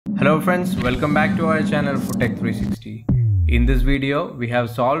Hello friends, welcome back to our channel for Tech 360. In this video, we have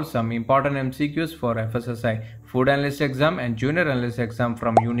solved some important MCQs for FSSAI Food Analyst Exam and Junior Analyst Exam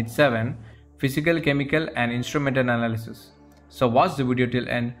from Unit 7, Physical, Chemical and Instrumental Analysis. So watch the video till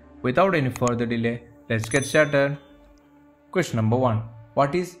end. Without any further delay, let's get started. Question number 1.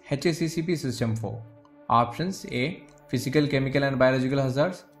 What is HACCP system for? Options: A. Physical, Chemical and Biological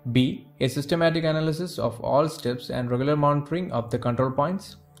hazards. B. A systematic analysis of all steps and regular monitoring of the control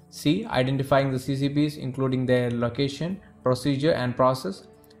points. C. Identifying the CCPs including their location, procedure and process.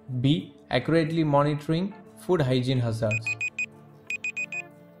 B. Accurately monitoring food hygiene hazards.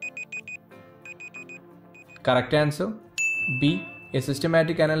 Correct answer: B. A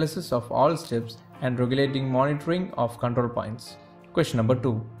systematic analysis of all steps and regulating monitoring of control points. Question number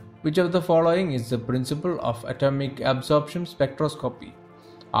 2. Which of the following is the principle of atomic absorption spectroscopy?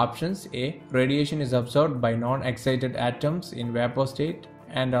 Options: A. Radiation is absorbed by non-excited atoms in vapor state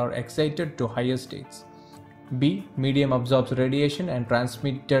and are excited to higher states. B. Medium absorbs radiation and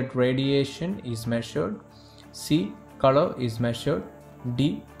transmitted radiation is measured. C. Color is measured.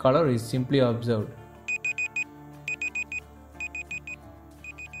 D. Color is simply observed.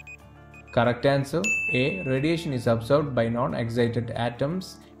 Correct answer: A. Radiation is absorbed by non-excited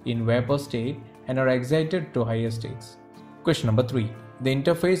atoms in vapor state and are excited to higher states. Question number 3. The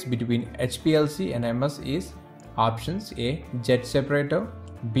interface between HPLC and MS is? Options: A. Jet separator.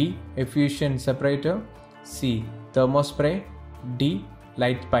 B. Effusion separator. C. Thermospray. D.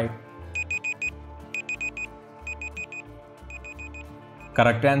 Light pipe.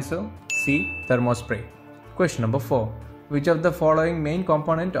 Correct answer: C. Thermospray. Question number 4. Which of the following main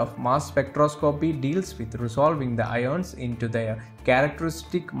component of mass spectroscopy deals with resolving the ions into their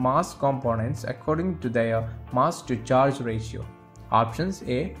characteristic mass components according to their mass to charge ratio? Options: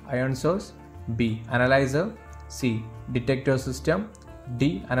 A. Ion source. B. Analyzer. C. Detector system.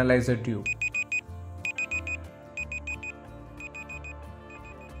 D. Analyzer tube.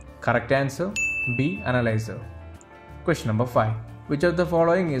 Correct answer: B. Analyzer. Question number 5. Which of the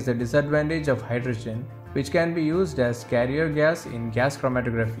following is the disadvantage of hydrogen which can be used as carrier gas in gas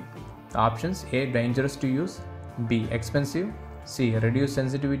chromatography? Options: A. Dangerous to use. B. Expensive. C. Reduced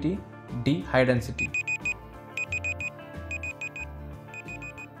sensitivity. D. High density.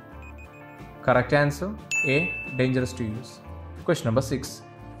 Correct answer: A. Dangerous to use. Question number 6.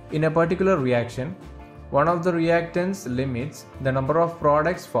 In a particular reaction, one of the reactants limits the number of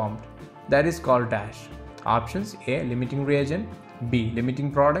products formed. That is called dash. Options: A. Limiting reagent. B. Limiting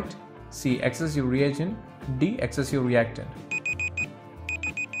product. C. Excessive reagent. D. Excessive reactant.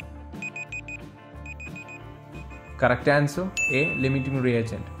 Correct answer: A. Limiting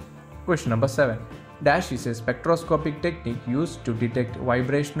reagent. Question number 7. Dash is a spectroscopic technique used to detect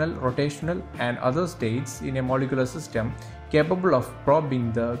vibrational, rotational and other states in a molecular system capable of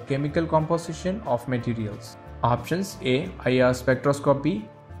probing the chemical composition of materials. Options: A. IR spectroscopy.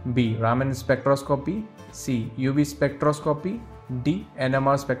 B. Raman spectroscopy. C. UV spectroscopy. D.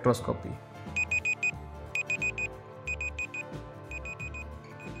 NMR spectroscopy.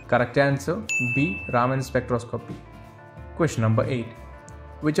 Correct answer: B. Raman spectroscopy. Question number 8.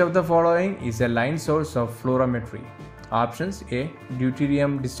 Which of the following is a line source of fluorometry? Options: A.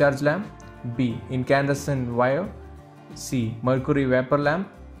 Deuterium discharge lamp. B. Incandescent wire. C. Mercury vapor lamp.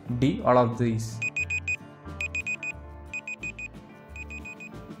 D. All of these.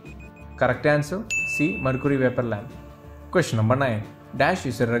 Correct answer: C. Mercury vapor lamp. Question number 9. Dash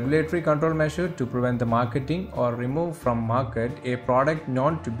is a regulatory control measure to prevent the marketing or remove from market a product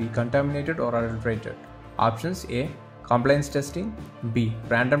known to be contaminated or adulterated. Options: A. Compliance testing. B.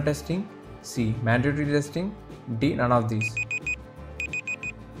 Random testing. C. Mandatory testing. D. None of these.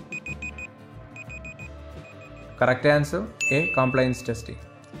 Correct answer: A. Compliance testing.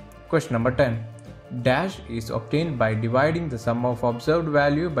 Question number 10. Dash is obtained by dividing the sum of observed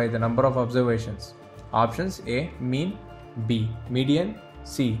value by the number of observations. Options: A. Mean. B. Median.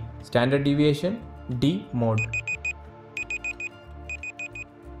 C. Standard deviation. D. Mode.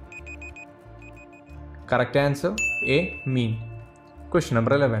 Correct answer: A. Mean. Question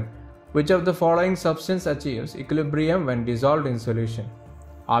number 11. Which of the following substance achieves equilibrium when dissolved in solution?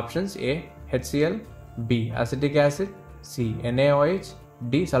 Options: A. HCl. B. Acetic acid. C. NaOH.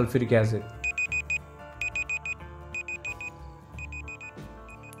 D. Sulfuric acid.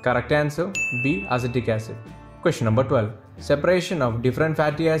 Correct answer: B. Acetic acid. Question number 12. Separation of different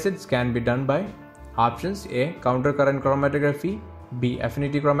fatty acids can be done by? Options: A. Countercurrent chromatography. B.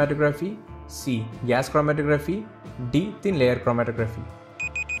 Affinity chromatography. C. Gas chromatography. D. Thin layer chromatography.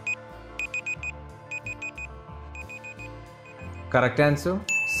 Correct answer: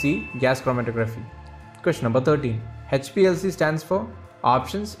 C. Gas chromatography. Question number 13. HPLC stands for?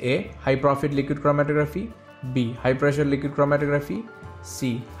 Options: A. High profit liquid chromatography, B. High pressure liquid chromatography,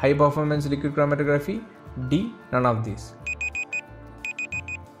 C. High performance liquid chromatography, D. None of these.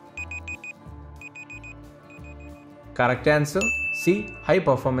 Correct answer: C. High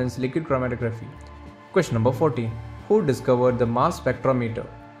performance liquid chromatography. Question number 14. Who discovered the mass spectrometer?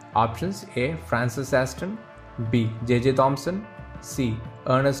 Options: A. Francis Aston, B. J.J. Thomson, C.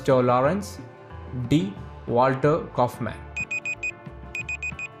 Ernesto Lawrence, D. Walter Kaufmann.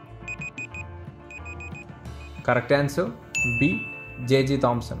 Correct answer: B. J.J.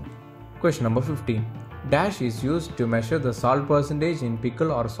 Thomson. Question number 15. Dash is used to measure the salt percentage in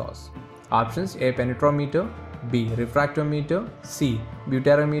pickle or sauce. Options: A. Penetrometer, B. Refractometer, C.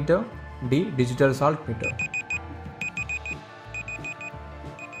 Butyrometer, D. Digital salt meter.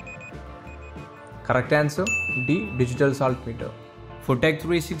 Correct answer: D. Digital salt meter. FoodTech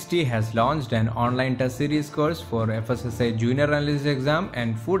 360 has launched an online test series course for FSSAI Junior Analyst Exam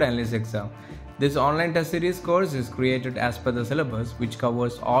and Food Analyst Exam. This online test series course is created as per the syllabus, which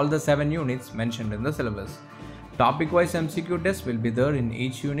covers all the 7 units mentioned in the syllabus. Topic-wise MCQ tests will be there in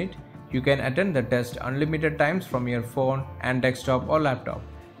each unit. You can attend the test unlimited times from your phone and desktop or laptop.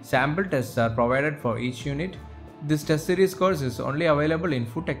 Sample tests are provided for each unit. This test series course is only available in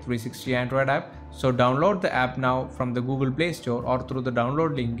FoodTech 360 Android app, so download the app now from the Google Play Store or through the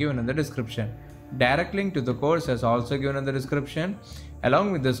download link given in the description. Direct link to the course is also given in the description.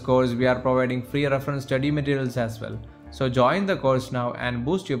 Along with this course, we are providing free reference study materials as well. So join the course now and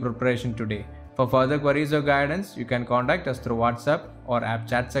boost your preparation today. For further queries or guidance, you can contact us through WhatsApp or app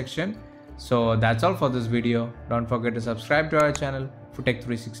chat section. So that's all for this video. Don't forget to subscribe to our channel FoodTech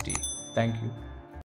 360. Thank you.